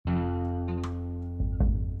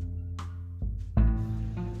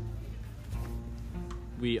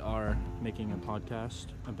We are making a podcast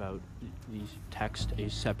about the text A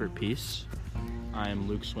Separate Piece. I am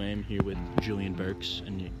Luke Swaim here with Julian Burks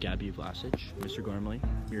and Gabby Vlasic. Mr. Gormley,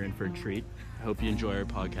 you're in for a treat. I hope you enjoy our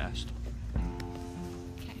podcast.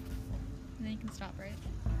 Okay. And then you can stop, right?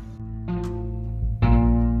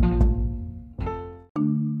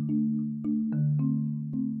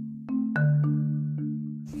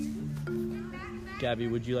 Gabby,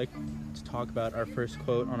 would you like to talk about our first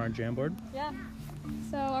quote on our Jamboard? Yeah.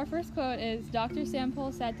 So our first quote is, Dr.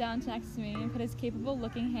 Sample sat down next to me and put his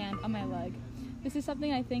capable-looking hand on my leg. This is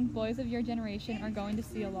something I think boys of your generation are going to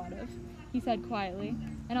see a lot of, he said quietly,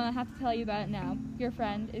 and I'll have to tell you about it now. Your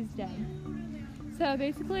friend is dead. So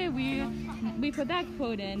basically we put that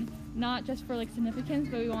quote in, not just for significance,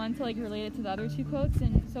 but we wanted to relate it to the other two quotes,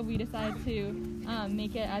 and so we decided to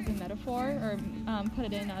make it as a metaphor, or put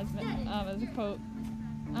it in as a quote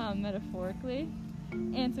metaphorically.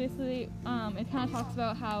 And so basically, it kind of talks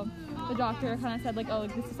about how the doctor kind of said,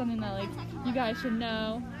 this is something that, you guys should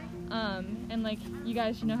know, and, you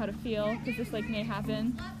guys should know how to feel, because this, may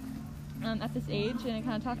happen at this age. And it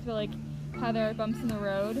kind of talks about, how there are bumps in the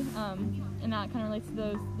road, and that kind of relates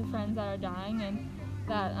to the friends that are dying, and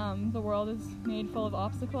that the world is made full of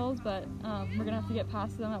obstacles, but we're going to have to get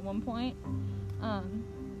past them at one point,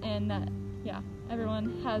 and that,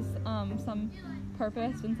 everyone has some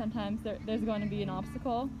purpose, and sometimes there's going to be an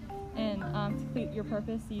obstacle, and to complete your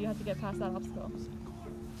purpose, you have to get past that obstacle.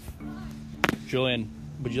 Julian,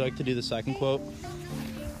 would you like to do the second quote?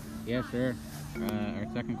 Yeah, sure. Our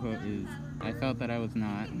second quote is, I felt that I was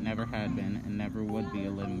not, never had been, and never would be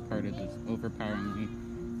a living part of this overpoweringly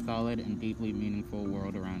solid and deeply meaningful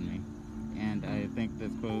world around me. And I think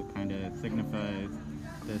this quote kind of signifies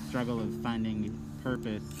the struggle of finding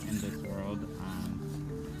purpose in this world.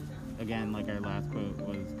 Again, our last quote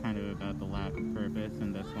was kind of about the lack of purpose,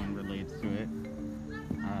 and this one relates to it.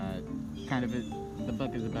 The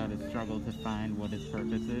book is about his struggle to find what his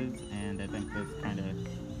purpose is, and I think this kind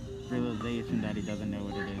of realization that he doesn't know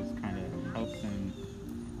what it is kind of helps him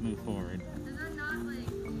move forward.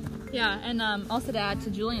 Yeah, and also to add to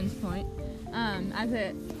Julian's point, as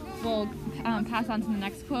it will pass on to the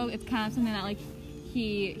next quote, it's kind of something that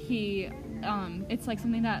it's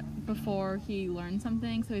something that before he learned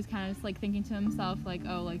something, so he's kind of just thinking to himself what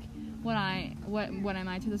am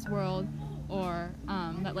I to this world, or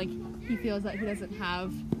that he feels that he doesn't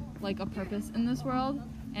have a purpose in this world,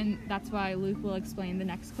 and that's why Luke will explain the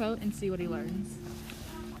next quote and see what he learns.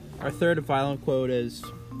 Our third and final quote is,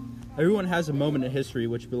 everyone has a moment in history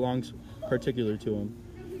which belongs particular to him.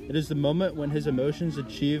 It is the moment when his emotions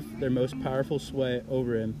achieve their most powerful sway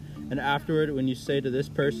over him, and afterward when you say to this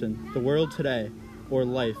person, the world today, or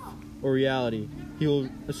life, or reality, he will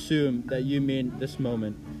assume that you mean this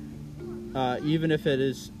moment, even if it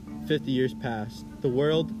is 50 years past. The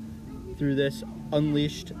world, through this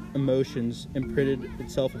unleashed emotions, imprinted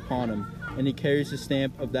itself upon him, and he carries the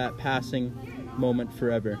stamp of that passing moment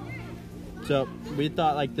forever. So we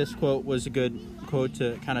thought this quote was a good quote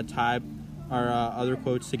to kind of tie our other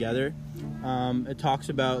quotes together. It talks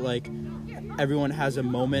about everyone has a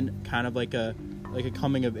moment, kind of like a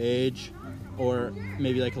coming of age, or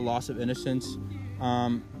maybe a loss of innocence,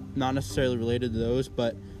 not necessarily related to those,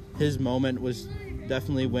 but his moment was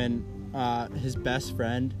definitely when his best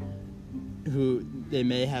friend, who they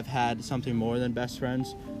may have had something more than best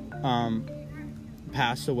friends,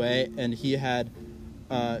 passed away, and he had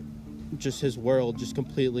just his world just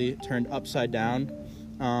completely turned upside down.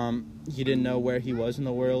 He didn't know where he was in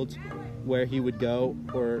the world, where he would go,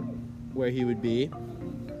 or where he would be.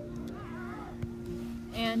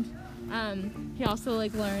 And he also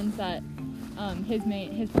learns that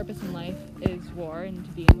his purpose in life is war, and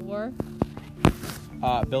to be in the war.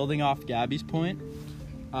 Building off Gabby's point,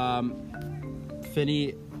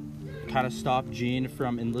 Finney kind of stopped Jean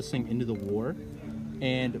from enlisting into the war,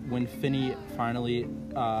 and when Finney finally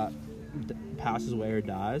passes away or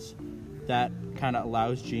dies, that kind of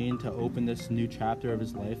allows Jean to open this new chapter of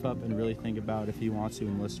his life up and really think about if he wants to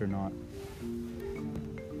enlist or not.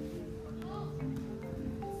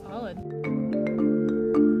 Solid.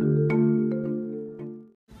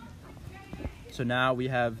 So now we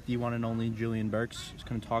have the one and only Julian Burks, who's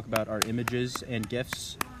going to talk about our images and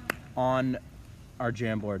GIFs on our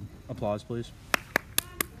Jamboard. Applause, please.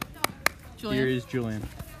 Julian. Here is Julian.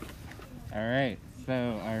 All right,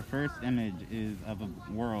 so our first image is of a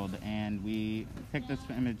world, and we picked this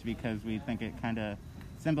image because we think it kind of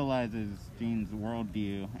symbolizes Jean's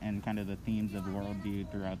worldview and kind of the themes of worldview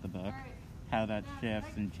throughout the book, how that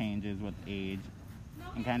shifts and changes with age,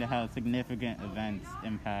 and kind of how significant events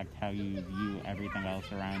impact how you view everything else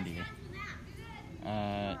around you.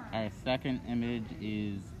 Our second image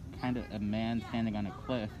is kind of a man standing on a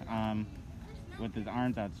cliff with his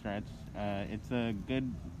arms outstretched. It's a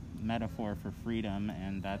good metaphor for freedom,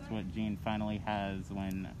 and that's what Gene finally has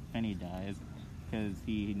when Finney dies, because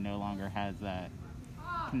he no longer has that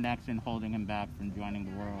connection holding him back from joining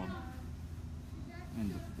the world in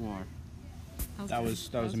the war. That was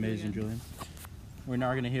amazing, Julian. We're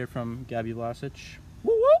now going to hear from Gabby Vlasic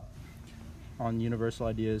on universal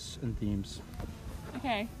ideas and themes.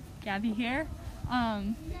 Okay, Gabby here.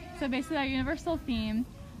 So basically our universal theme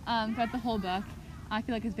throughout the whole book, I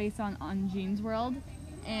feel like is based on Gene's world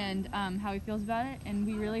and how he feels about it. And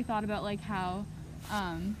we really thought about like how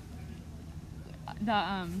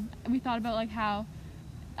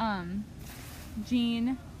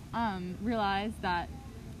Gene realized that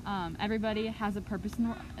everybody has a purpose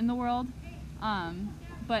in the world,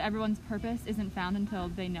 but everyone's purpose isn't found until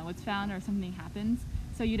they know it's found or something happens.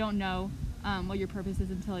 So you don't know what your purpose is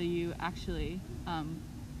until you actually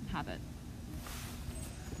have it.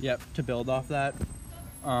 Yep, to build off that,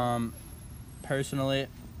 personally,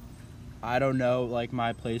 I don't know like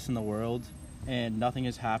my place in the world, and nothing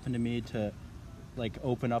has happened to me to like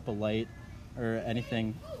open up a light or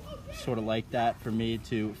anything sort of like that for me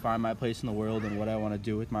to find my place in the world and what I want to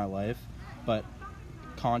do with my life. But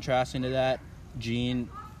contrasting to that, Gene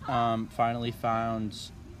finally found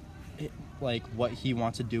like what he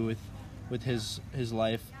wants to do with his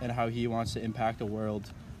life and how he wants to impact the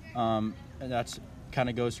world, and that's kind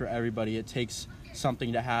of goes for everybody. It takes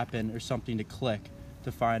something to happen or something to click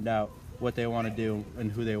to find out what they want to do and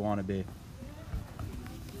who they want to be.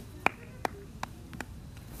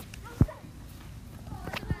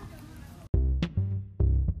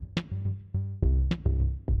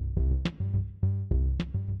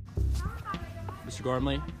 Mr.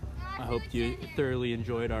 Gormley, I hope you thoroughly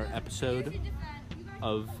enjoyed our episode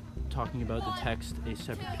of talking about the text A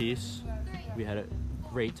Separate Piece. We had a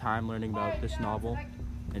great time learning about this novel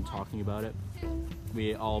and talking about it.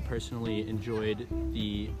 We all personally enjoyed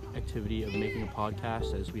the activity of making a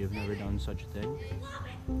podcast, as we have never done such a thing.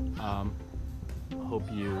 Hope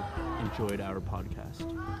you enjoyed our podcast.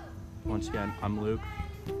 Once again, I'm Luke.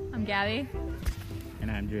 I'm Gabby.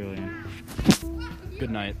 And I'm Julian.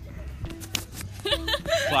 Good night.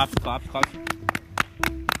 Clap, clap, clap.